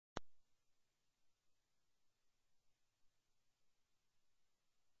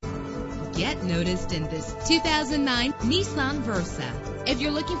get noticed in this 2009 Nissan Versa. If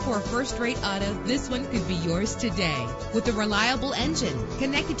you're looking for a first-rate auto, this one could be yours today. With a reliable engine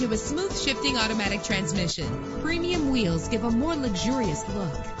connected to a smooth shifting automatic transmission, premium wheels give a more luxurious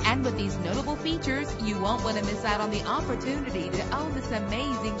look. And with these notable features, you won't want to miss out on the opportunity to own this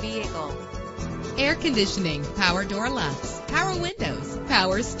amazing vehicle. Air conditioning, power door locks, power windows,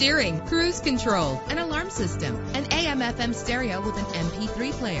 power steering, cruise control, an alarm system, an AM/FM stereo with an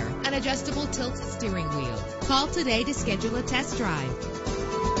MP3 player, an adjustable tilt steering wheel. Call today to schedule a test drive.